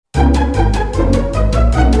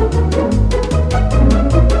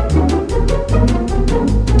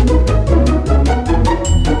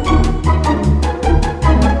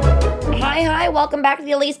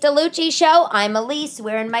Elise DeLucci Show. I'm Elise.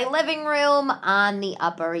 We're in my living room on the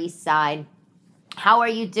Upper East Side. How are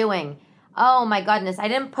you doing? Oh my goodness, I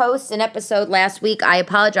didn't post an episode last week. I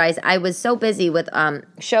apologize. I was so busy with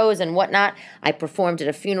shows and whatnot. I performed at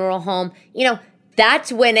a funeral home. You know,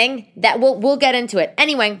 that's winning. That we'll get into it.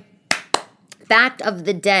 Anyway, fact of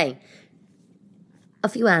the day. A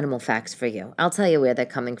few animal facts for you. I'll tell you where they're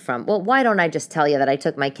coming from. Well, why don't I just tell you that I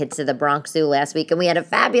took my kids to the Bronx Zoo last week and we had a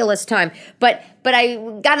fabulous time. But I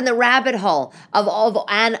got in the rabbit hole of all the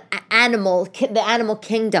animal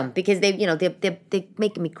kingdom because they're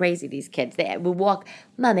making me crazy. These kids. They would walk,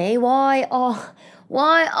 Mommy, why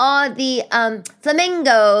are the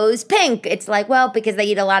flamingos pink? It's like, well, because they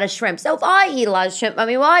eat a lot of shrimp. So if I eat a lot of shrimp,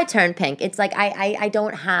 Mommy, why turn pink? It's like I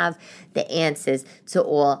don't have the answers to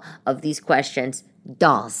all of these questions.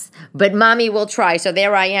 Dolls. But Mommy will try. So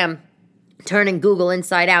there I am, turning Google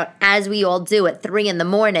inside out, as we all do at 3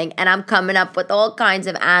 a.m, and I'm coming up with all kinds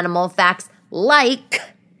of animal facts, like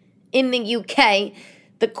in the UK,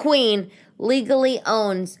 the Queen legally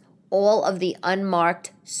owns all of the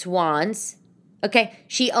unmarked swans. Okay,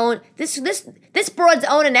 she owned this broad's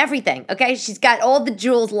owning everything. Okay, she's got all the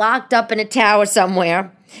jewels locked up in a tower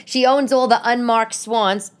somewhere. She owns all the unmarked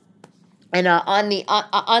swans. And on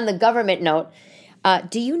the government note,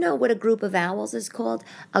 do you know what a group of owls is called?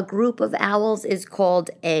 A group of owls is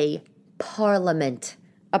called a parliament.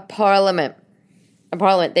 A parliament.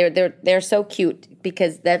 They're so cute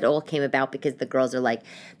because that all came about because the girls are like,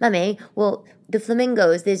 Mommy, well, the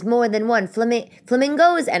flamingos, there's more than one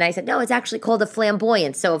flamingos. And I said, no, it's actually called a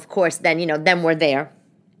flamboyant. So, of course, then we're there.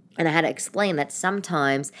 And I had to explain that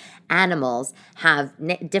sometimes animals have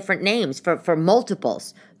different names for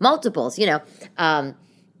multiples,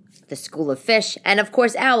 the school of fish, and of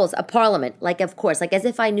course owls, a parliament, like as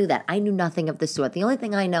if I knew that. I knew nothing of the sort. The only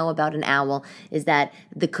thing I know about an owl is that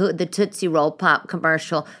the Tootsie Roll Pop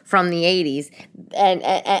commercial from the 80s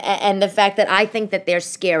and the fact that I think that they're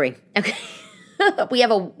scary. Okay. we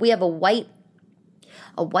have a white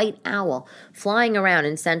owl flying around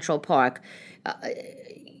in Central Park.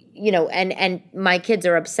 And my kids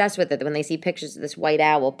are obsessed with it when they see pictures of this white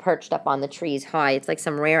owl perched up on the trees high. It's like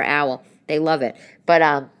some rare owl. They love it.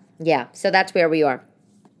 But yeah, so that's where we are.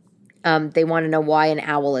 They want to know why an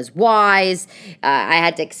owl is wise. I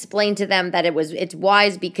had to explain to them that it's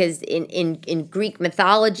wise because in Greek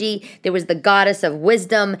mythology, there was the goddess of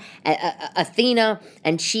wisdom, Athena,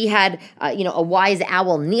 and she had, a wise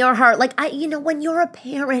owl near her. Like, when you're a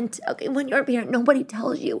parent, nobody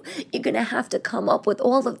tells you you're going to have to come up with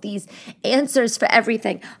all of these answers for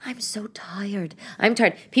everything. I'm so tired. I'm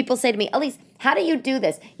tired. People say to me, Elise, how do you do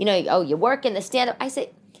this? You work in the stand-up. I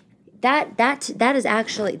say, that is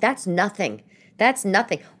actually, that's nothing. That's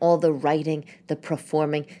nothing. All the writing, the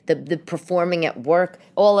performing, the performing at work,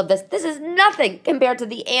 all of this. This is nothing compared to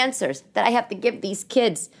the answers that I have to give these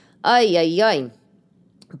kids. Ay, ay, ay.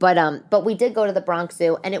 But we did go to the Bronx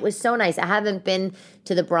Zoo, and it was so nice. I haven't been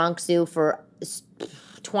to the Bronx Zoo for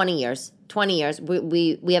 20 years. 20 years.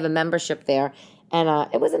 We have a membership there. And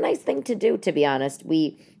it was a nice thing to do, to be honest.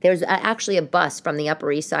 There's actually a bus from the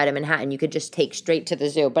Upper East Side of Manhattan you could just take straight to the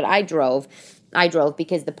zoo. But I drove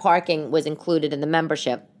because the parking was included in the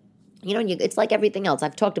membership. It's like everything else.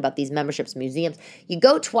 I've talked about these memberships, museums. You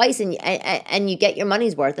go twice and you get your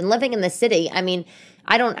money's worth. And living in the city, I mean,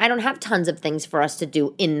 I don't have tons of things for us to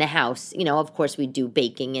do in the house. Of course, we do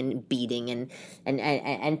baking and beading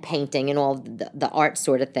and painting and all the art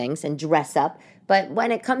sort of things and dress up. But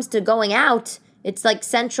when it comes to going out, it's like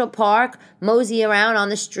Central Park, mosey around on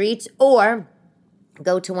the streets, or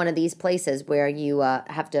go to one of these places where you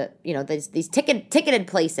have to, there's these ticketed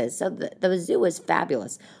places. So the zoo is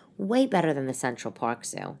fabulous. Way better than the Central Park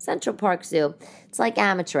Zoo. Central Park Zoo, it's like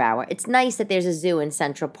amateur hour. It's nice that there's a zoo in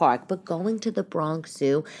Central Park, but going to the Bronx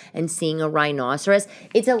Zoo and seeing a rhinoceros,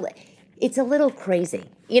 it's a little crazy.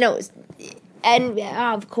 And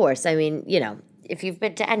of course, I mean, if you've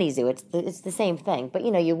been to any zoo, it's the same thing. But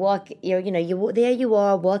you walk, there you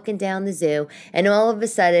are walking down the zoo, and all of a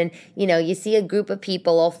sudden, you see a group of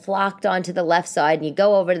people all flocked onto the left side, and you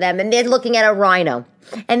go over to them, and they're looking at a rhino,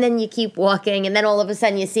 and then you keep walking, and then all of a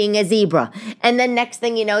sudden you're seeing a zebra, and then next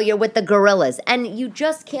thing you know, you're with the gorillas, and you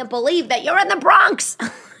just can't believe that you're in the Bronx.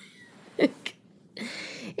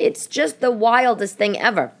 It's just the wildest thing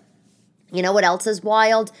ever. You know what else is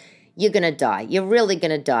wild? You're gonna die. You're really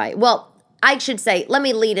gonna die. Well, I should say, let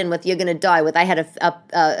me lead in with you're going to die with. I had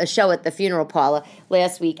a show at the funeral parlor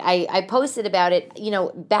last week. I posted about it,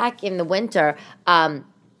 back in the winter.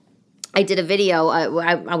 I did a video.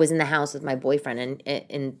 I was in the house with my boyfriend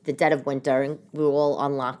in the dead of winter, and we were all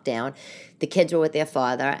on lockdown. The kids were with their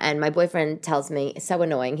father, and my boyfriend tells me, it's so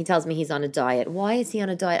annoying, he tells me he's on a diet. Why is he on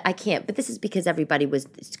a diet? I can't. But this is because everybody was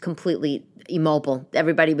completely immobile.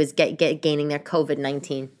 Everybody was gaining their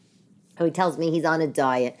COVID-19. So he tells me he's on a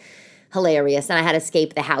diet. Hilarious. And I had to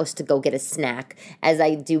escape the house to go get a snack, as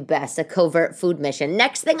I do best, a covert food mission.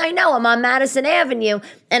 Next thing I know, I'm on Madison Avenue,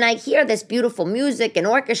 and I hear this beautiful music and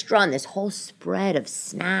orchestra and this whole spread of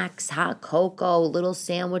snacks, hot cocoa, little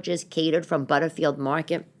sandwiches catered from Butterfield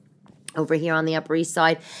Market over here on the Upper East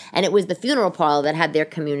Side. And it was the funeral parlor that had their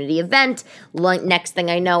community event. Next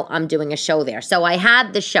thing I know, I'm doing a show there. So I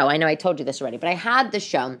had the show. I know I told you this already, but I had the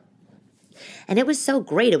show. And it was so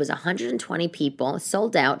great. It was 120 people, a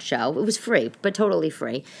sold-out show. It was free, but totally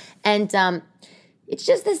free. And it's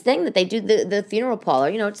just this thing that they do, the funeral parlor.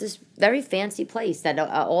 You know, it's this very fancy place that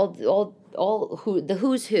the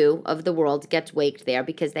who's who of the world gets waked there,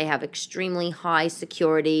 because they have extremely high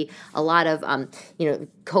security, a lot of,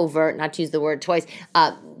 covert, not to use the word twice,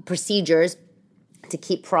 procedures to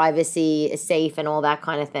keep privacy safe and all that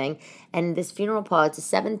kind of thing. And this funeral parlor, it's a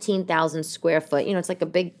 17,000 square foot, it's like a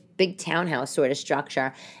big townhouse sort of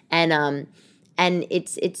structure, and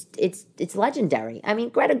it's legendary. I mean,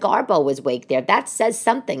 Greta Garbo was waked there. That says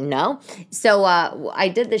something, no? So I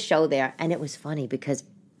did the show there, and it was funny because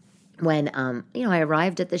when I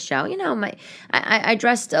arrived at the show, I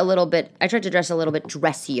dressed a little bit. I tried to dress a little bit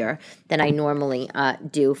dressier than I normally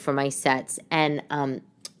do for my sets, and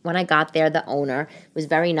when I got there, the owner was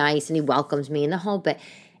very nice, and he welcomes me and the whole bit.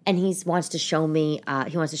 And he wants to show me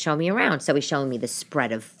around. So he's showing me the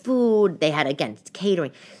spread of food. They had, again,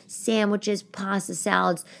 catering, sandwiches, pasta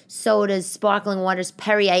salads, sodas, sparkling waters,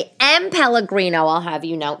 Perrier, and Pellegrino, I'll have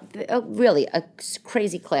you know. Really, a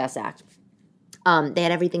crazy class act. They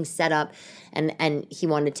had everything set up, and he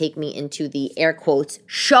wanted to take me into the, air quotes,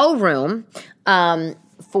 showroom to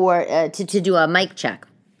do a mic check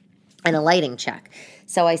and a lighting check.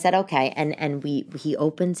 So I said, okay, and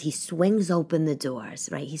he swings open the doors,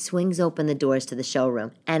 right? He swings open the doors to the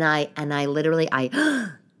showroom, and I literally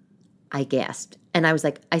gasped, and I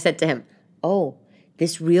said to him, oh,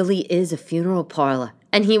 this really is a funeral parlor.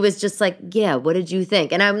 And he was just like, yeah, what did you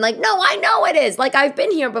think? And I'm like, no, I know it is. Like, I've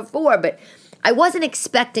been here before, but I wasn't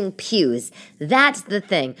expecting pews. That's the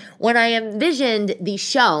thing. When I envisioned the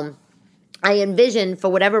show, I envisioned, for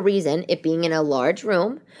whatever reason, it being in a large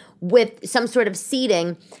room with some sort of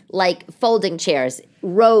seating, like folding chairs,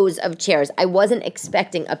 rows of chairs. I wasn't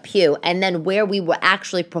expecting a pew. And then where we were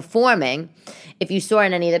actually performing, if you saw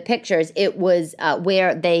in any of the pictures, it was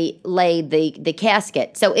where they laid the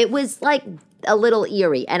casket. So it was like a little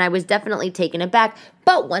eerie, and I was definitely taken aback.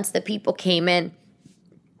 But once the people came in,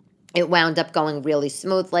 it wound up going really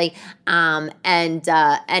smoothly, and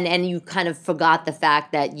you kind of forgot the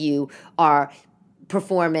fact that you are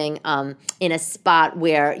performing in a spot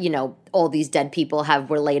where, all these dead people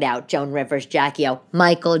were laid out. Joan Rivers, Jackie O,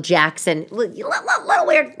 Michael Jackson. Little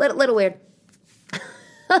weird.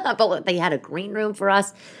 But they had a green room for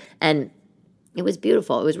us, and it was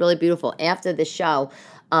beautiful. It was really beautiful. After the show,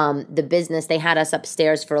 the business, they had us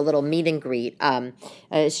upstairs for a little meet and greet, a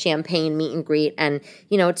champagne meet and greet. And,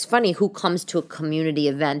 it's funny who comes to a community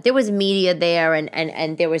event. There was media there,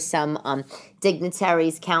 and there was some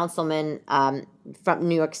dignitaries, councilmen, from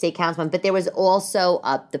New York State councilman, but there was also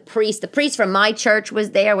the priest. The priest from my church was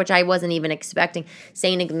there, which I wasn't even expecting.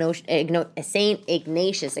 Saint Ignatius,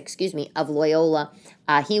 of Loyola.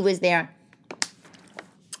 He was there.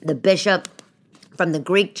 The bishop from the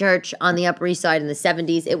Greek church on the Upper East Side in the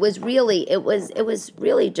 70s. It was really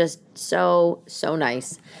just so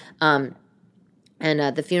nice.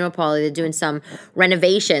 And the funeral parlor, they're doing some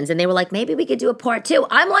renovations, and they were like, maybe we could do a part 2.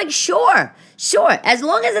 I'm like, sure. As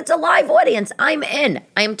long as it's a live audience, I'm in.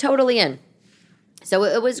 I am totally in. So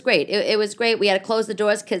it was great. It was great. We had to close the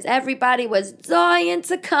doors because everybody was dying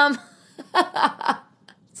to come.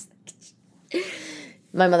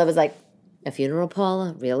 My mother was like, a funeral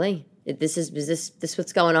parlor? Really? Is this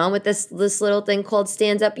what's going on with this little thing called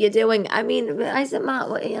stand up you're doing? I mean, I said,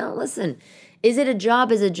 Mom, listen. Is it a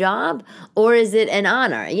job or is it an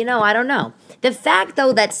honor? I don't know. The fact,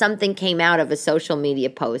 though, that something came out of a social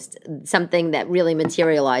media post, something that really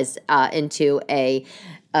materialized into a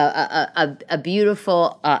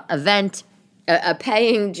beautiful event, a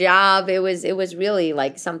paying job, it was really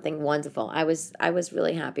like something wonderful. I was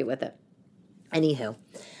really happy with it. Anywho,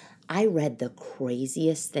 I read the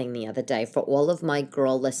craziest thing the other day for all of my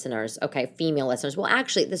girl listeners, okay, female listeners. Well,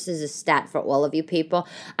 actually, this is a stat for all of you people.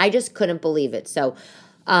 I just couldn't believe it. So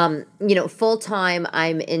Full time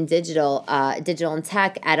I'm in digital and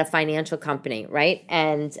tech at a financial company, right?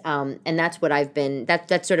 And that's what I've been.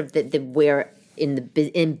 That's sort of the where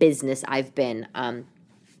in business I've been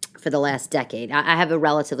for the last decade. I have a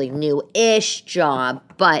relatively new-ish job,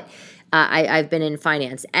 but I've been in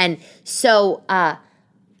finance, and so. I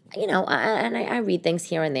read things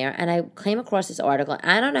here and there, and I came across this article.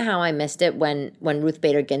 I don't know how I missed it when Ruth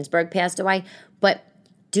Bader Ginsburg passed away, but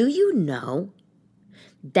do you know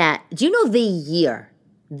the year,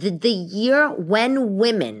 the year when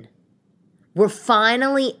women were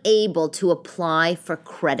finally able to apply for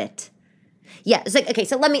credit? Yeah, it's like, okay,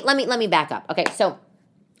 so let me back up. Okay, so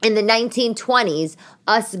in the 1920s,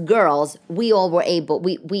 us girls, we all were able,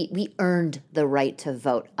 we earned the right to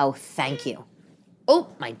vote. Oh, thank you. Oh,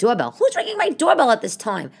 my doorbell. Who's ringing my doorbell at this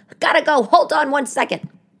time? Gotta go. Hold on 1 second.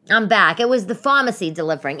 I'm back. It was the pharmacy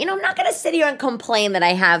delivering. I'm not going to sit here and complain that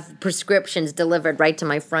I have prescriptions delivered right to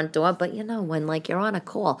my front door. But, when, you're on a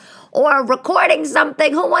call or recording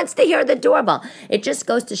something, who wants to hear the doorbell? It just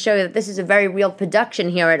goes to show you that this is a very real production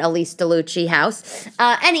here at Elise DeLucci House.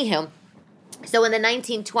 Anywho. So in the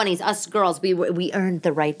 1920s, us girls, we earned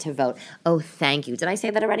the right to vote. Oh, thank you. Did I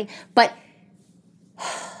say that already? But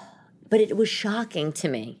it was shocking to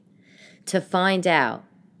me to find out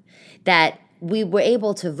that we were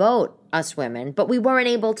able to vote, us women, but we weren't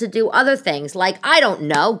able to do other things like, I don't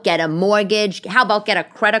know, get a mortgage. How about get a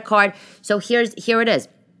credit card? So here it is.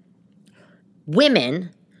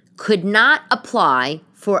 Women could not apply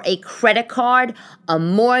for a credit card, a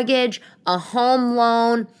mortgage, a home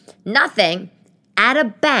loan, nothing at a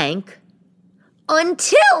bank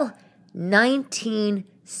until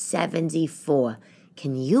 1974.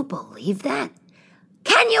 Can you believe that?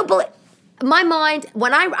 Can you believe? My mind,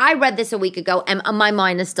 when I read this a week ago, and my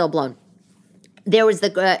mind is still blown. There was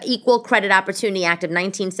the Equal Credit Opportunity Act of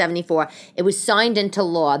 1974. It was signed into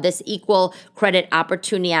law. This Equal Credit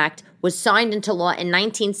Opportunity Act was signed into law in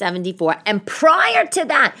 1974. And prior to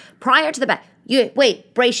that,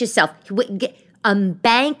 brace yourself. A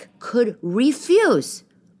bank could refuse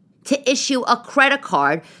to issue a credit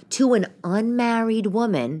card to an unmarried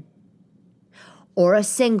woman or a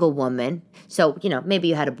single woman. So, maybe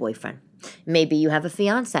you had a boyfriend. Maybe you have a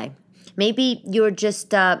fiance. Maybe you're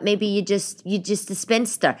just, you're just a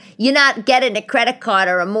spinster. You're not getting a credit card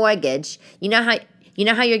or a mortgage. You know how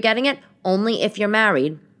you're getting it? Only if you're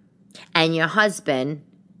married and your husband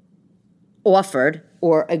offered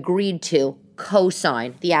or agreed to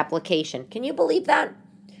co-sign the application. Can you believe that?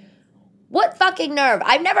 What fucking nerve.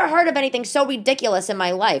 I've never heard of anything so ridiculous in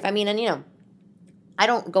my life. I mean, and I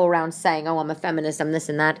don't go around saying, oh, I'm a feminist, I'm this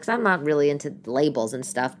and that, because I'm not really into labels and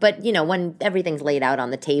stuff. But, when everything's laid out on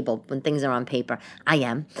the table, when things are on paper, I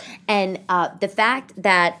am. And the fact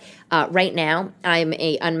that right now I'm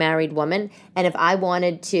a unmarried woman, and if I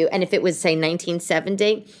wanted to, and if it was, say,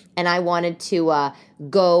 1970, and I wanted to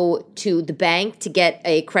go to the bank to get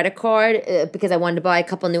a credit card because I wanted to buy a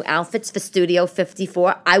couple new outfits for Studio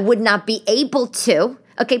 54, I would not be able to,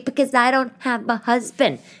 okay, because I don't have a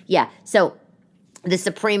husband. Yeah, so the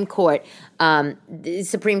Supreme Court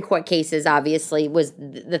cases obviously was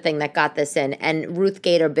the thing that got this in, and Ruth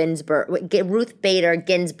Bader Ginsburg,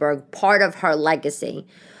 part of her legacy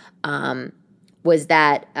was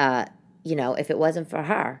that if it wasn't for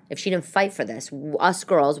her, if she didn't fight for this, us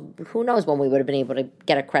girls, who knows when we would have been able to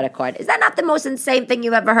get a credit card? Is that not the most insane thing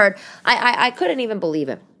you've ever heard? I couldn't even believe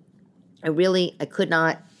it. I could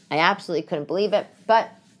not. I absolutely couldn't believe it,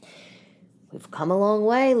 but we've come a long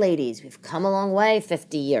way, ladies. We've come a long way,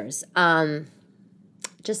 50 years.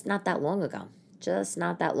 Just not that long ago.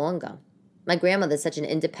 My grandmother's such an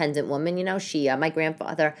independent woman. My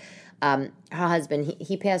grandfather, her husband,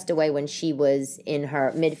 he passed away when she was in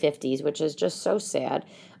her mid-50s, which is just so sad.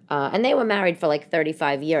 And they were married for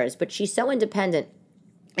 35 years. But she's so independent.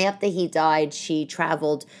 After he died, she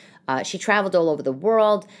traveled all over the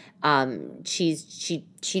world. She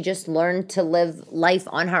just learned to live life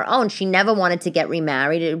on her own. She never wanted to get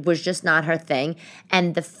remarried. It was just not her thing.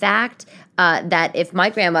 And the fact that if my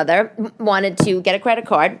grandmother wanted to get a credit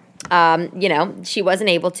card, she wasn't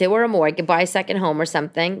able to, or a mortgage, buy a second home or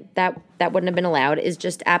something, that wouldn't have been allowed, is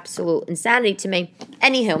just absolute insanity to me.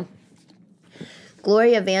 Anywho,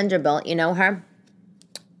 Gloria Vanderbilt, you know her?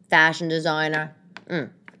 Fashion designer.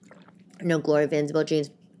 Gloria Vanderbilt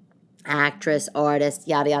jeans. Actress, artist,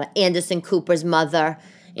 yada, yada. Anderson Cooper's mother.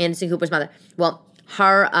 Well,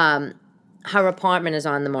 her apartment is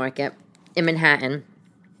on the market in Manhattan.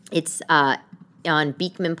 It's on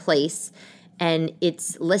Beekman Place, and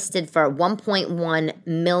it's listed for $1.1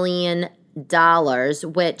 million,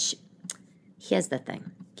 which, here's the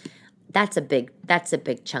thing. that's a big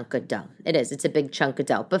chunk of dough. It is. It's a big chunk of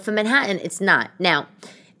dough. But for Manhattan, it's not. Now,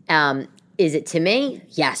 is it to me?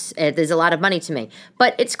 Yes, there's a lot of money to me.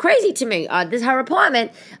 But it's crazy to me. This her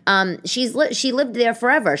apartment. She lived there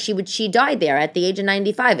forever. She died there at the age of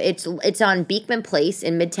 95. It's on Beekman Place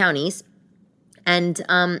in Midtown East, and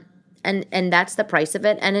that's the price of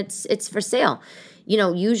it, and it's for sale.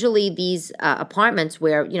 Usually these apartments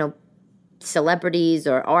where celebrities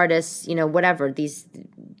or artists, whatever these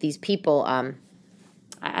people. I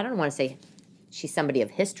don't want to say she's somebody of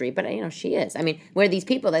history, but she is. I mean, where these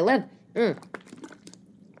people they live.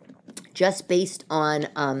 Just based on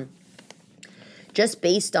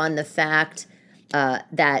the fact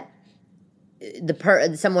that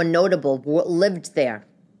someone notable lived there,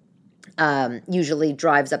 usually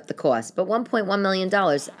drives up the cost. But $1.1 million,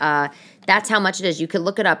 that's how much it is. You can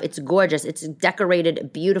look it up. It's gorgeous. It's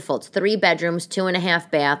decorated, beautiful. It's 3 bedrooms,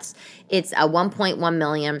 2.5 baths. It's a $1.1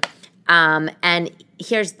 million. And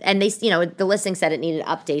they, the listing said it needed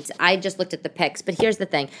updates. I just looked at the pics, but here's the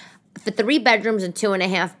thing. For 3 bedrooms and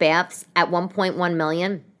 2.5 baths at $1.1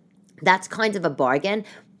 million, that's kind of a bargain.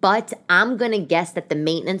 But I'm going to guess that the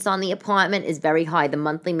maintenance on the apartment is very high, the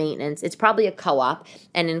monthly maintenance. It's probably a co-op.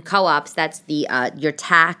 And in co-ops, that's the your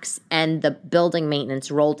tax and the building maintenance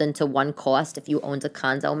rolled into one cost. If you owned a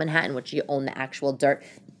condo in Manhattan, which you own the actual dirt,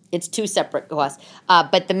 it's 2 separate costs.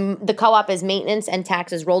 But the co-op is maintenance and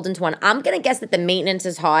taxes rolled into one. I'm going to guess that the maintenance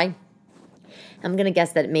is high. I'm going to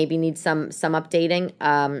guess that it maybe needs some updating.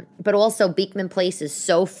 But also, Beekman Place is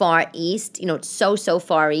so far east. It's so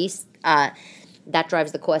far east. That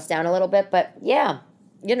drives the cost down a little bit. But, yeah,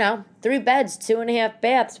 3 beds, 2.5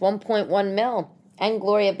 baths, 1.1 mil, and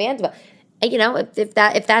Gloria Vanderbilt.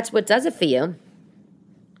 If that's what does it for you,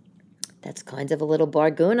 that's kind of a little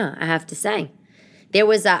barguna, I have to say. There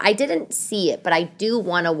was I didn't see it, but I do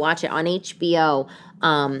want to watch it on HBO.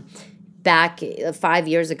 Back 5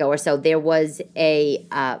 years ago or so, there was they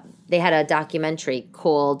had a documentary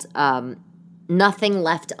called Nothing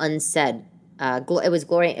Left Unsaid. It was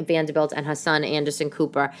Gloria Vanderbilt and her son, Anderson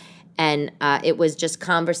Cooper, and it was just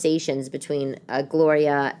conversations between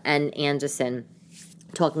Gloria and Anderson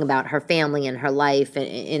talking about her family and her life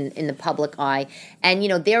in the public eye. And,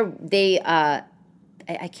 I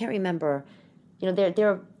can't remember,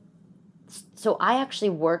 so I actually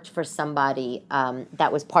worked for somebody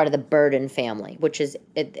that was part of the Burden family, which is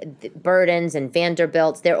Burdens and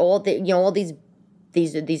Vanderbilts. They're all, all these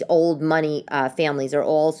old money families are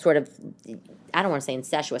all sort of, I don't want to say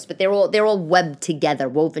incestuous, but they're all woven together.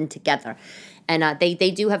 And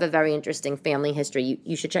they do have a very interesting family history.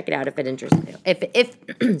 You should check it out if it interests you. If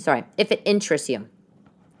it interests you.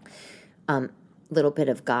 Little bit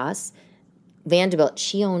of goss. Vanderbilt,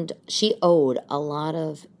 she owed a lot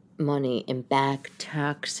of money in back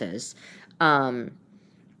taxes. And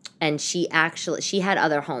she had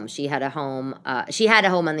other homes. She had a home on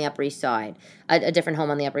the Upper East Side, a different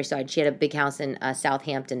home on the Upper East Side. She had a big house in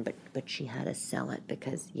Southampton, but she had to sell it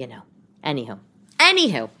because, Anywho.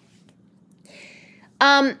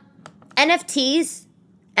 NFTs.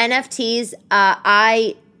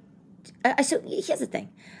 So here's the thing.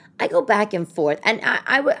 I go back and forth, and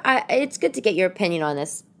I it's good to get your opinion on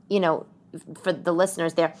this, for the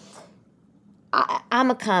listeners there. I'm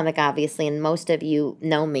a comic, obviously, and most of you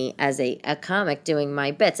know me as a comic doing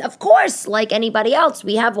my bits. Of course, like anybody else,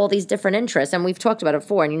 we have all these different interests, and we've talked about it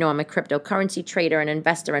before, and I'm a cryptocurrency trader and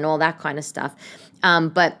investor and all that kind of stuff.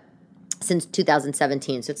 But since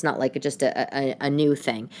 2017, so it's not like just a new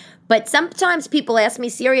thing. But sometimes people ask me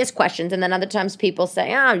serious questions, and then other times people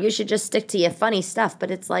say, oh, you should just stick to your funny stuff.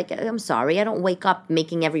 But it's like, I'm sorry, I don't wake up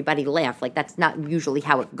making everybody laugh. Like, that's not usually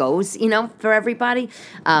how it goes, for everybody.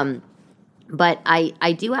 But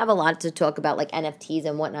I do have a lot to talk about, like NFTs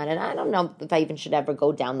and whatnot, and I don't know if I even should ever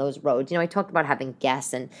go down those roads. I talked about having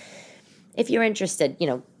guests, and if you're interested,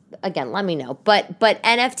 again, let me know. But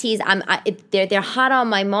NFTs, they're hot on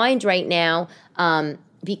my mind right now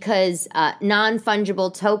because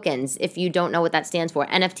non-fungible tokens, if you don't know what that stands for,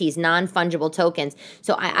 NFTs, non-fungible tokens.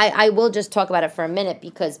 So I will just talk about it for a minute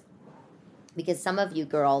because some of you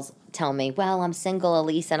girls tell me, well, I'm single,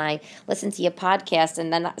 Elise, and I listen to your podcast,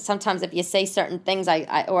 and then sometimes if you say certain things,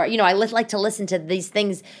 I like to listen to these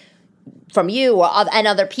things from you and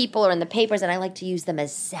other people or in the papers, and I like to use them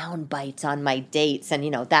as sound bites on my dates,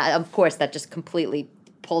 and that, of course, that just completely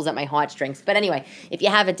pulls at my heartstrings. But anyway, if you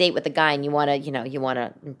have a date with a guy and you want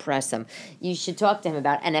to impress him, you should talk to him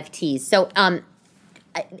about NFTs. So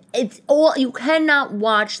it's all, you cannot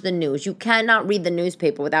watch the news, you cannot read the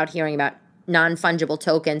newspaper without hearing about non-fungible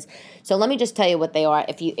tokens. So let me just tell you what they are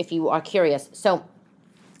if you are curious. So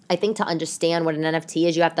I think to understand what an NFT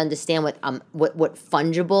is, you have to understand what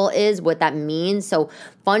fungible is, what that means. So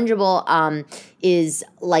fungible is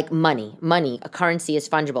like money. A currency is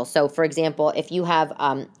fungible. So for example, if you have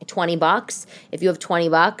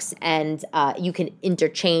 $20, and you can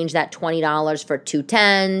interchange that $20 for 2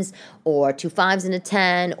 10s or 2 5s and a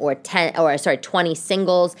 10 or 20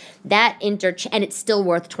 singles, and it's still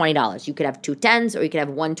worth $20. You could have 2 10s or you could have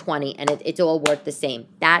 1 20, and it's all worth the same.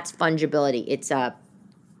 That's fungibility. It's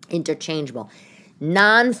interchangeable.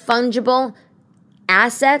 Non-fungible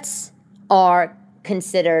assets are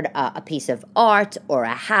considered a piece of art or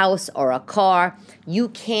a house or a car. You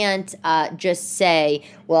can't just say,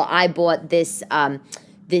 well, I bought this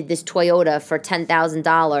this Toyota for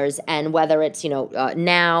 $10,000, and whether it's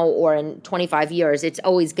now or in 25 years, it's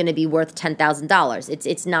always going to be worth $10,000.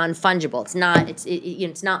 It's non-fungible.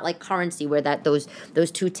 It's not like currency where those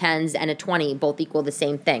 2 10s and a 20 both equal the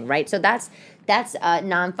same thing, right? So that's a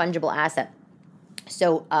non-fungible asset.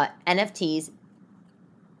 So NFTs,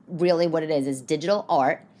 really what it is digital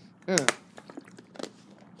art.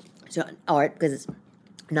 So art, because it's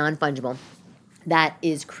non-fungible, that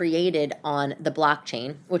is created on the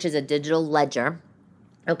blockchain, which is a digital ledger.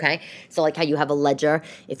 Okay, so like how you have a ledger,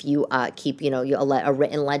 if you keep, a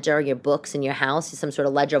written ledger, your books in your house, some sort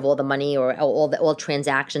of ledger of all the money or all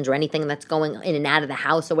transactions or anything that's going in and out of the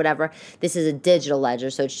house or whatever. This is a digital ledger,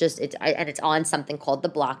 so it's on something called the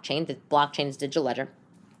blockchain. The blockchain is digital ledger.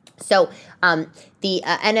 So the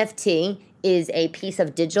NFT is a piece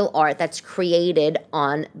of digital art that's created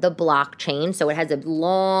on the blockchain. So it has a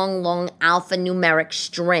long alphanumeric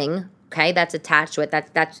string. Okay, that's attached to it.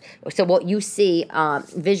 That's so what you see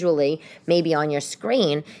visually, maybe on your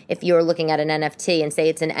screen, if you're looking at an NFT and say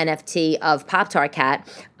it's an NFT of Pop-Tart Cat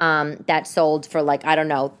that sold for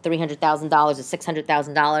 $300,000 or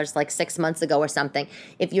 $600,000 like 6 months ago or something.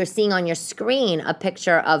 If you're seeing on your screen a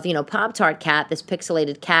picture of Pop-Tart Cat, this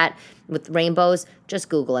pixelated cat with rainbows, just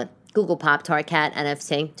Google it. Google Pop-Tart Cat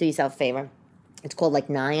NFT. Do yourself a favor. It's called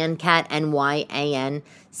Nyan Cat,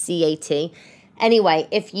 NYANCAT. Anyway,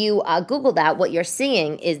 if you Google that, what you're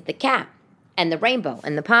seeing is the cat and the rainbow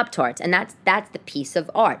and the Pop-Tarts, and that's the piece of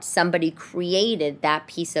art. Somebody created that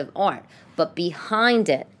piece of art, but behind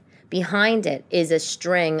it is a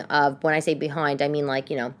string of, when I say behind, I mean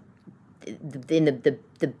in the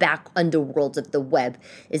back underworlds of the web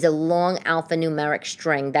is a long alphanumeric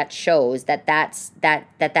string that shows that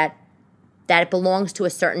it belongs to a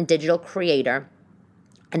certain digital creator,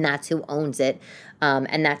 and that's who owns it,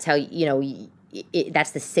 and that's how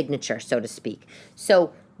that's the signature, so to speak.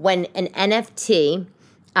 So when an NFT,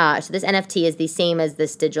 so this NFT is the same as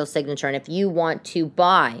this digital signature, and if you want to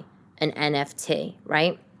buy an NFT,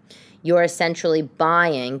 right, you're essentially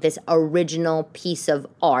buying this original piece of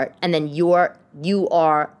art, and then you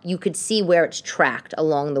could see where it's tracked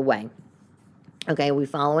along the way. Okay, are we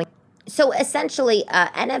following? So essentially,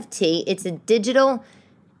 NFT, it's a digital.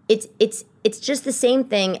 It's just the same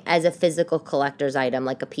thing as a physical collector's item,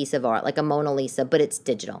 like a piece of art, like a Mona Lisa, but it's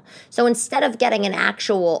digital. So instead of getting an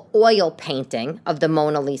actual oil painting of the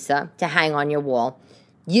Mona Lisa to hang on your wall,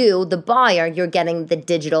 you, the buyer, you're getting the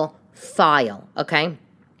digital file, okay?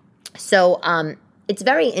 So it's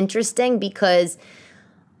very interesting because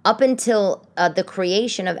up until the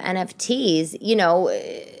creation of NFTs,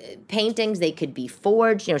 paintings, they could be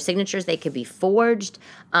forged, signatures, they could be forged.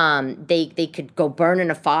 They could go burn in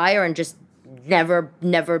a fire and just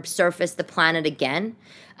never surface the planet again.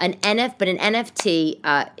 But an NFT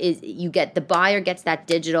is the buyer gets that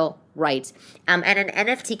digital rights, and an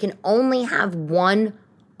NFT can only have one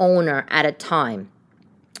owner at a time.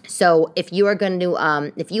 So if you are going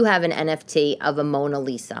to, if you have an NFT of a Mona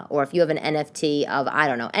Lisa, or if you have an NFT of, I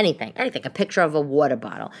don't know, anything, a picture of a water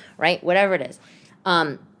bottle, right? Whatever it is,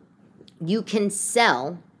 you can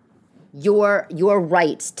sell your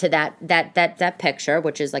rights to that picture,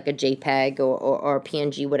 which is like a JPEG or a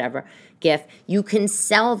PNG, whatever, GIF. You can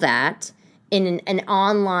sell that in an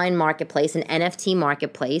online marketplace, an NFT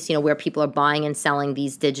marketplace, where people are buying and selling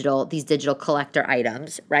these digital collector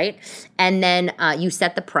items, right? And then you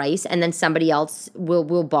set the price, and then somebody else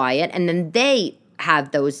will buy it, and then they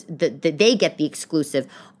have they get the exclusive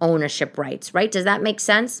ownership rights, right? Does that make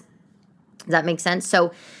sense?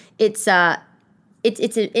 So it's an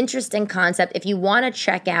interesting concept. If you want to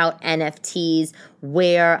check out NFTs,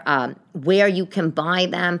 where you can buy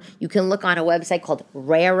them, you can look on a website called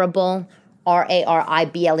Rarible,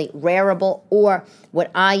 Rarible, Rarible, or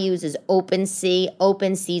what I use is OpenSea,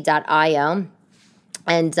 OpenSea.io,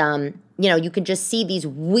 and you can just see these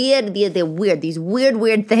weird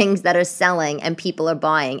things that are selling and people are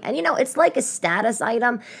buying, and it's like a status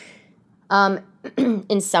item.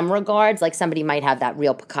 In some regards, like somebody might have that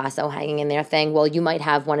real Picasso hanging in their thing. Well, you might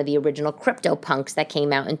have one of the original CryptoPunks that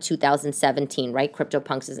came out in 2017, right?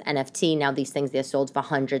 CryptoPunks is NFT. Now these things, they're sold for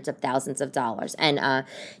hundreds of thousands of dollars. And,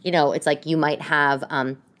 it's like you might have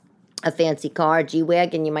a fancy car,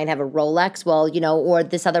 G-Wagon, you might have a Rolex, well, or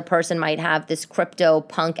this other person might have this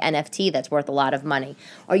CryptoPunk NFT that's worth a lot of money.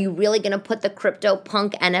 Are you really going to put the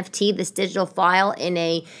CryptoPunk NFT, this digital file, in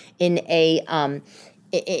a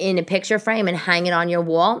picture frame and hang it on your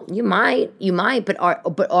wall? You might, but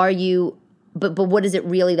what is it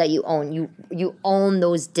really that you own? You own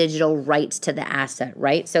those digital rights to the asset,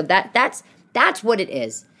 right? So that's what it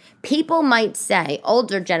is. People might say,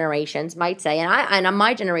 older generations might say, and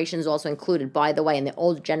my generation is also included, by the way, in the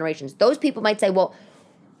older generations, those people might say, well,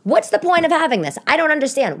 what's the point of having this? I don't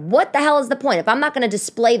understand. What the hell is the point? If I'm not going to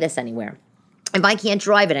display this anywhere, if I can't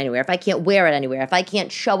drive it anywhere, if I can't wear it anywhere, if I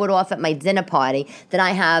can't show it off at my dinner party, then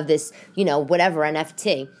I have this, whatever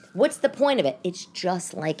NFT. What's the point of it? It's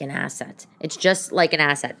just like an asset. It's just like an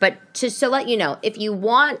asset. But to let you know, if you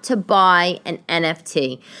want to buy an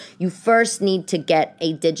NFT, you first need to get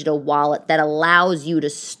a digital wallet that allows you to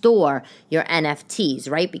store your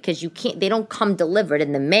NFTs, right? Because they don't come delivered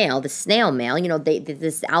in the mail, the snail mail.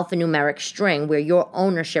 This alphanumeric string where your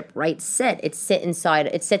ownership rights sit. It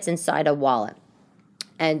sits inside a wallet.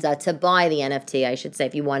 And to buy the NFT, I should say,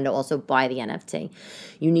 if you wanted to also buy the NFT,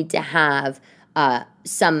 you need to have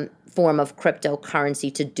some form of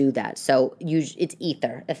cryptocurrency to do that. So it's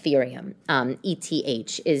Ethereum.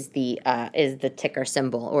 ETH is the ticker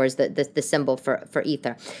symbol, or is the symbol for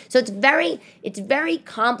Ether. So it's very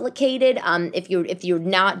complicated. If you're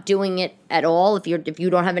not doing it at all, if you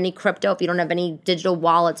don't have any crypto, if you don't have any digital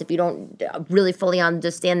wallets, if you don't really fully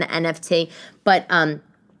understand the NFT, but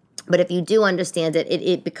if you do understand it,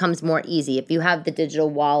 it becomes more easy. If you have the digital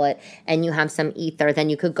wallet and you have some Ether, then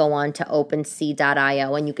you could go on to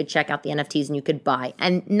OpenSea.io and you could check out the NFTs and you could buy.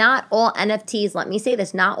 And not all NFTs, let me say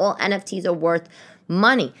this, not all NFTs are worth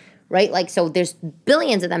money, right? So there's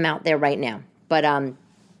billions of them out there right now. But I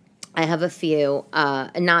have a few,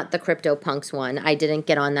 not the CryptoPunks one. I didn't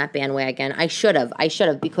get on that bandwagon. I should have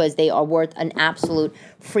because they are worth an absolute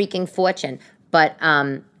freaking fortune.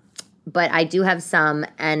 But I do have some,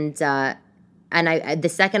 and the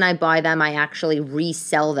second I buy them, I actually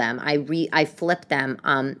resell them. I flip them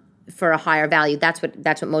for a higher value. That's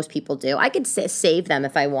what most people do. I could save them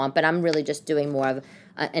if I want, but I'm really just doing more of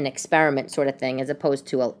an experiment sort of thing as opposed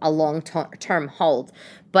to a long-term hold.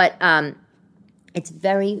 But it's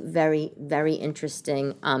very, very, very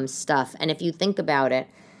interesting stuff. And if you think about it,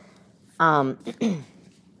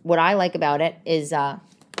 what I like about it is, I'm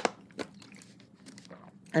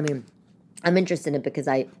interested in it because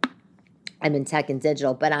I'm in tech and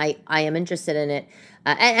digital, but I am interested in it,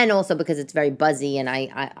 and also because it's very buzzy, and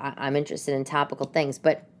I'm interested in topical things.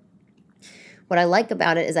 But what I like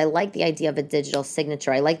about it is I like the idea of a digital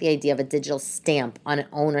signature. I like the idea of a digital stamp on an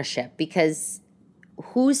ownership, because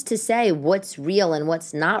who's to say what's real and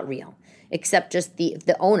what's not real, except just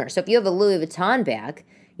the owner. So if you have a Louis Vuitton bag,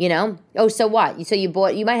 so what? So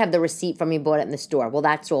you might have the receipt from you bought it in the store. Well,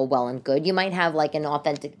 that's all well and good. You might have like an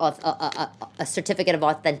authentic, a certificate of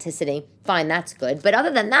authenticity. Fine, that's good. But other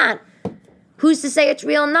than that, who's to say it's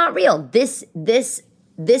real and not real? This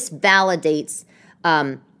validates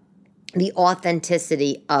the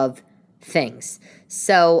authenticity of things.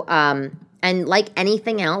 So, and like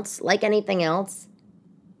anything else,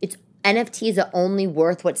 it's NFTs are only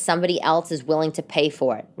worth what somebody else is willing to pay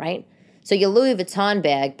for it, right? So your Louis Vuitton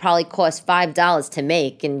bag probably costs $5 to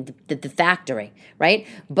make in the factory, right?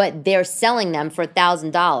 But they're selling them for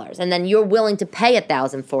 $1,000, and then you're willing to pay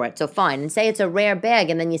 $1,000 for it. So fine, and say it's a rare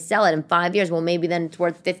bag, and then you sell it in 5 years. Well, maybe then it's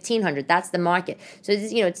worth $1,500. That's the market. So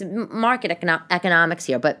it's market economics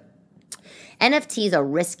here. But NFTs are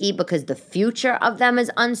risky because the future of them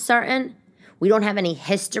is uncertain. We don't have any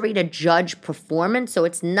history to judge performance, so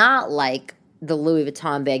it's not like the Louis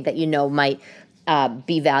Vuitton bag that might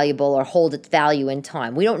be valuable or hold its value in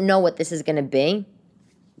time. We don't know what this is going to be.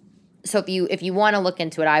 So if you want to look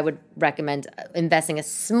into it, I would recommend investing a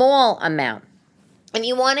small amount. If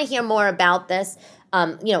you want to hear more about this,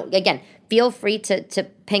 again, feel free to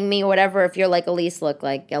ping me or whatever. If you're like, Elise, look,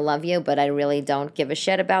 like I love you, but I really don't give a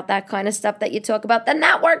shit about that kind of stuff that you talk about, then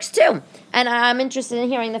that works too. And I'm interested in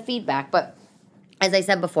hearing the feedback. But as I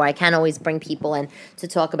said before, I can't always bring people in to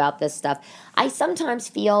talk about this stuff. I sometimes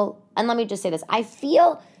feel, and let me just say this, this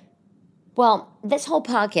whole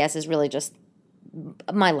podcast is really just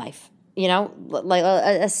my life, like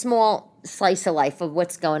a small slice of life of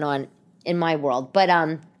what's going on in my world. But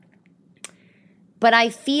I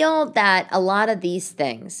feel that a lot of these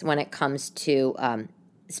things, when it comes to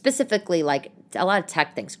specifically like a lot of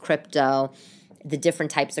tech things, crypto, the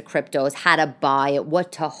different types of cryptos, how to buy it,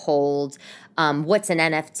 what to hold, what's an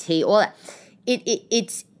NFT, all that.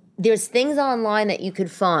 It's there's things online that you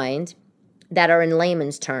could find that are in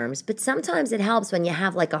layman's terms, but sometimes it helps when you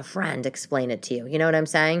have like a friend explain it to you. You know what I'm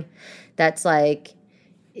saying? That's like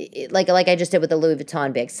I just did with the Louis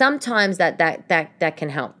Vuitton bag. Sometimes that can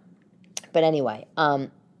help. But anyway,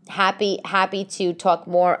 happy to talk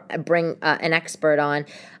more, bring an expert on.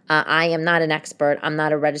 I am not an expert. I'm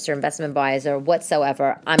not a registered investment advisor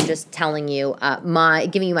whatsoever. I'm just telling you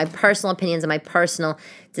giving you my personal opinions and my personal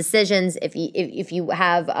decisions. If you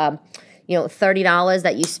have $30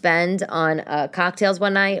 that you spend on cocktails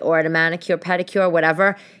one night or at a manicure, pedicure,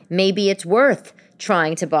 whatever, maybe it's worth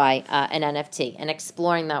trying to buy an NFT and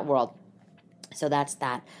exploring that world. So that's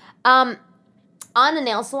that. On a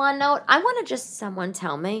nail salon note, I want to just someone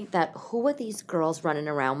tell me that who are these girls running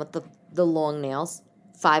around with the long nails,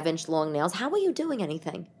 5-inch long nails? How are you doing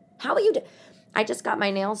anything? How are you I just got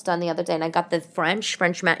my nails done the other day, and I got the French, I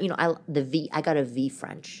got a V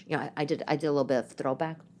French. I did a little bit of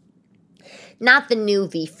throwback. Not the new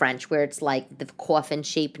V French where it's like the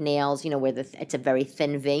coffin-shaped nails, where it's a very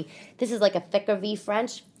thin V. This is like a thicker V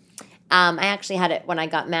French. I actually had it when I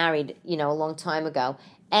got married, a long time ago.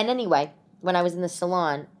 And anyway, when I was in the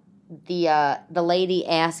salon, the lady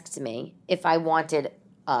asked me if I wanted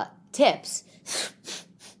tips.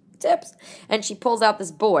 Tips. And she pulls out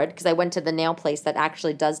this board, because I went to the nail place that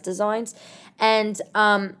actually does designs. And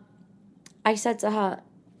I said to her,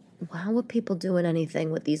 how are people doing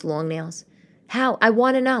anything with these long nails? How? I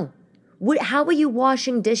want to know. How are you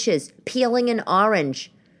washing dishes, peeling an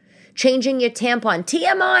orange, changing your tampon?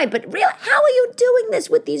 TMI, but really, how are you doing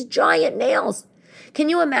this with these giant nails? Can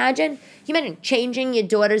you imagine? You imagine changing your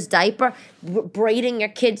daughter's diaper, braiding your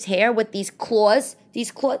kid's hair with these claws?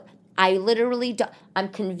 I literally I'm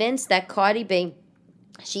convinced that Cardi B,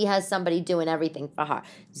 she has somebody doing everything for her.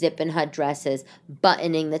 Zipping her dresses,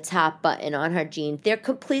 buttoning the top button on her jeans. They're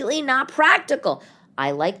completely not practical.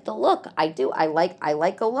 I like the look. I do. I like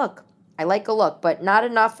a look. I like a look, but not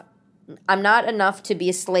enough. I'm not enough to be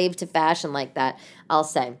a slave to fashion like that, I'll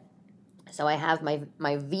say. So I have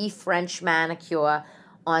my V French manicure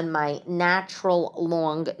on my natural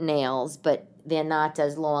long nails, but they're not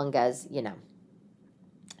as long as,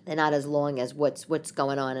 they're not as long as what's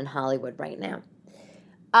going on in Hollywood right now.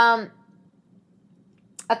 A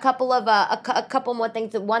couple more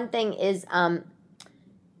things. One thing is,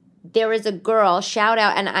 there is a girl, shout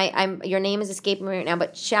out, and your name is escaping me right now,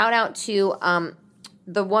 but shout out to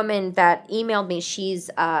the woman that emailed me. She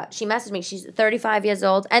messaged me. She's 35 years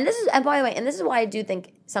old, and by the way, this is why I do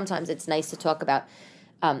think sometimes it's nice to talk about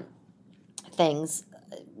things,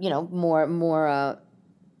 more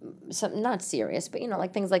some not serious, but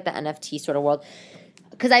like things like the NFT sort of world.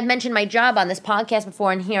 Because I've mentioned my job on this podcast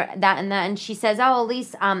before and here, that, and she says, oh,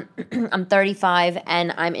 Elise, I'm 35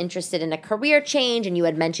 and I'm interested in a career change, and you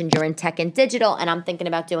had mentioned you're in tech and digital, and I'm thinking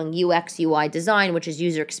about doing UX, UI design, which is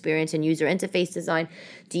user experience and user interface design.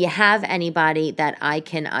 Do you have anybody that I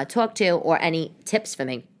can talk to, or any tips for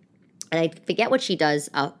me? And I forget what she does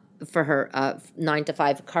for her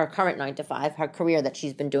 9-to-5, her current 9-to-5, her career that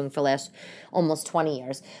she's been doing for the last almost 20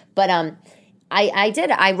 years. But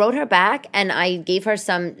I wrote her back, and I gave her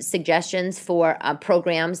some suggestions for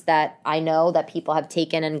programs that I know that people have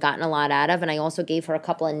taken and gotten a lot out of. And I also gave her a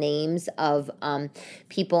couple of names of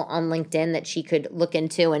people on LinkedIn that she could look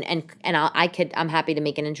into, and I'm happy to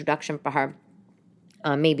make an introduction for her.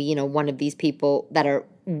 Maybe, one of these people that are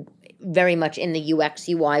very much in the UX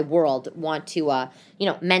UI world want to,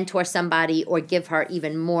 mentor somebody or give her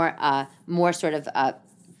even more sort of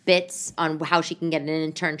bits on how she can get an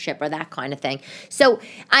internship or that kind of thing. So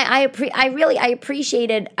I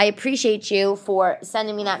appreciate you for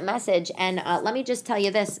sending me that message. And let me just tell you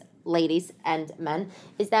this, ladies and men,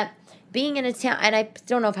 is that being an Italian, and I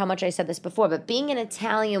don't know how much I said this before, but being an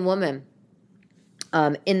Italian woman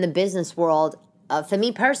in the business world, for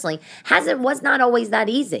me personally, was not always that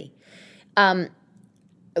easy.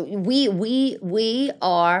 We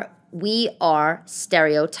are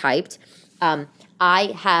stereotyped.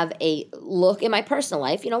 I have a look in my personal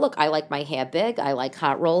life. Look, I like my hair big. I like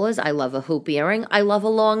hot rollers. I love a hoop earring. I love a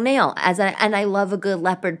long nail, and I love a good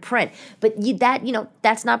leopard print. But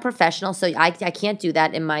that's not professional, so I can't do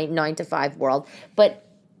that in my 9-to-5 world. But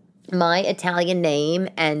my Italian name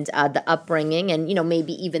and the upbringing, and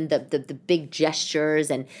maybe even the big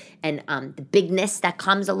gestures and the bigness that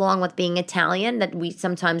comes along with being Italian, that we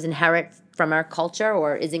sometimes inherit from our culture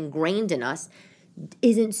or is ingrained in us,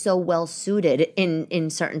 isn't so well suited in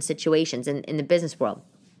certain situations in the business world.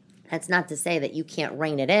 That's not to say that you can't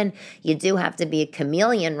rein it in. You do have to be a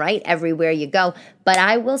chameleon, right? Everywhere you go. But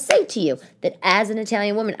I will say to you that as an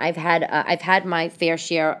Italian woman, I've had my fair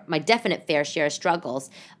share, my definite fair share of struggles.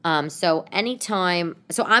 So I'm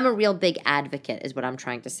a real big advocate, is what I'm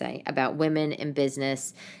trying to say, about women in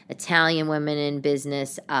business, Italian women in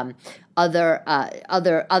business, other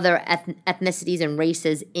ethnicities and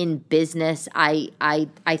races in business. I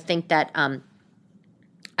think that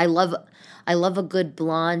I love a good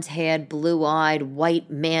blonde-haired, blue-eyed, white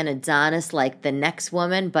man Adonis like the next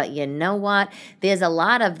woman, but you know what? There's a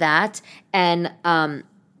lot of that, and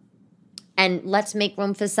let's make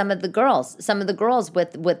room for some of the girls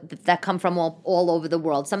with that come from all over the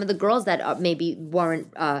world. Some of the girls that maybe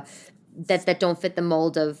weren't that don't fit the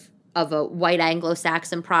mold of a white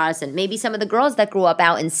Anglo-Saxon Protestant. Maybe some of the girls that grew up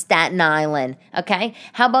out in Staten Island, okay?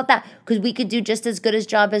 How about that? Because we could do just as good a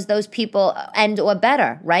job as those people and or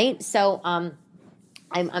better, right? So I'm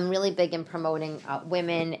really big in promoting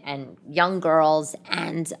women and young girls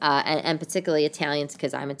and particularly Italians,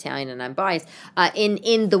 because I'm Italian and I'm biased,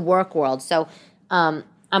 in the work world. So I'm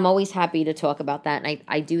always happy to talk about that, and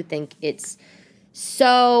I do think it's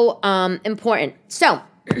so important. So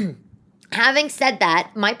having said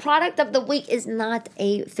that, my product of the week is not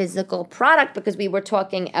a physical product because we were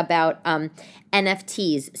talking about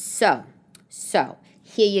NFTs. So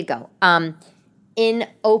here you go. In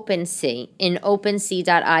OpenSea.io,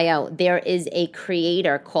 there is a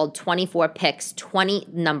creator called 24px,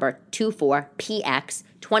 24px.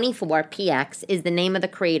 24px is the name of the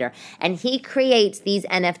creator. And he creates these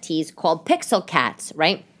NFTs called Pixel Cats,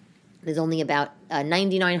 right? There's only about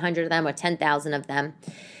 9,900 of them or 10,000 of them.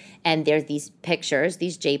 And there's these pictures,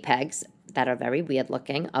 these JPEGs that are very weird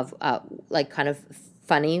looking of like kind of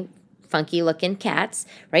funky looking cats,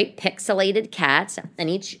 right? Pixelated cats. And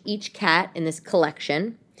each cat in this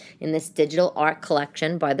collection, in this digital art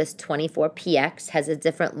collection by this 24px, has a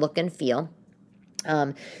different look and feel.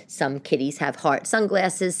 Some kitties have heart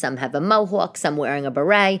sunglasses, some have a mohawk, some wearing a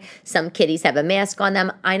beret, some kitties have a mask on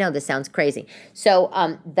them. I know this sounds crazy. So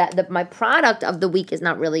my product of the week is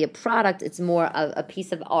not really a product, it's more of a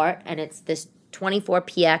piece of art, and it's this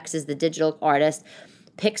 24px is the digital artist.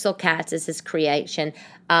 Pixel Cats is his creation.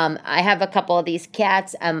 I have a couple of these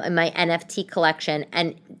cats in my NFT collection,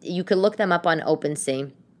 and you could look them up on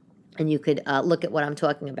OpenSea, and you could look at what I'm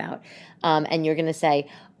talking about. And you're going to say,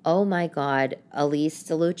 oh my God, Elise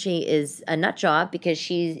DeLucci is a nut job because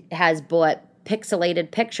she has bought pixelated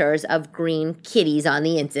pictures of green kitties on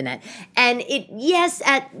the internet. And yes,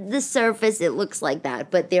 at the surface, it looks like that,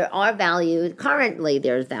 but currently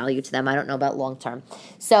there's value to them. I don't know about long term.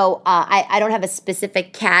 So I don't have a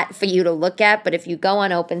specific cat for you to look at, but if you go on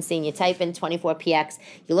OpenSea and you type in 24px,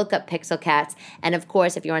 you look up Pixel Cats, and of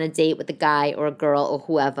course, if you're on a date with a guy or a girl or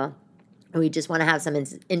whoever, and we just want to have some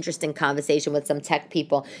interesting conversation with some tech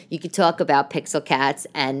people, you could talk about Pixel Cats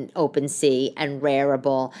and OpenSea and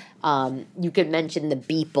Rareable. You could mention the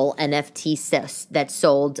Beeple NFT that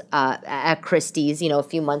sold at Christie's, a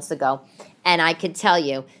few months ago. And I could tell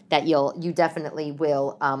you that you definitely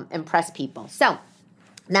will impress people. So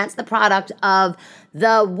that's the product of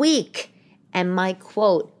the week. And my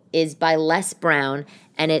quote is by Les Brown,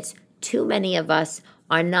 and it's, too many of us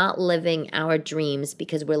are not living our dreams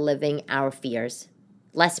because we're living our fears.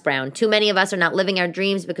 Les Brown. Too many of us are not living our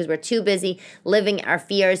dreams because we're too busy living our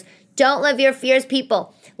fears. Don't live your fears,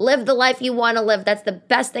 people. Live the life you want to live. That's the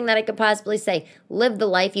best thing that I could possibly say. Live the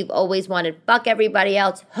life you've always wanted. Fuck everybody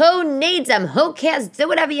else. Who needs them? Who cares? Do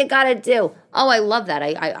whatever you got to do. Oh, I love that.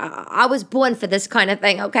 I was born for this kind of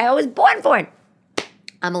thing, okay? I was born for it.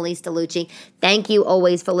 I'm Elise DeLucci. Thank you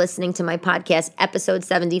always for listening to my podcast, episode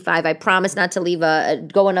 75. I promise not to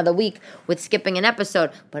go another week with skipping an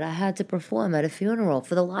episode, but I had to perform at a funeral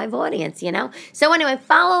for the live audience, So anyway,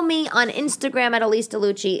 follow me on Instagram at Elise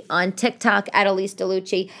DeLucci, on TikTok at Elise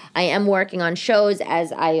DeLucci. I am working on shows,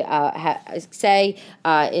 as I say.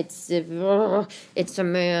 It's a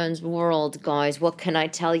man's world, guys. What can I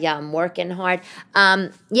tell you? I'm working hard.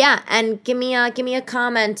 And give me a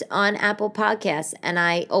comment on Apple Podcasts, and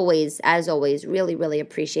I always, as always, really, really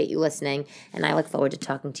appreciate you listening, and I look forward to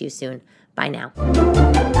talking to you soon. Bye now.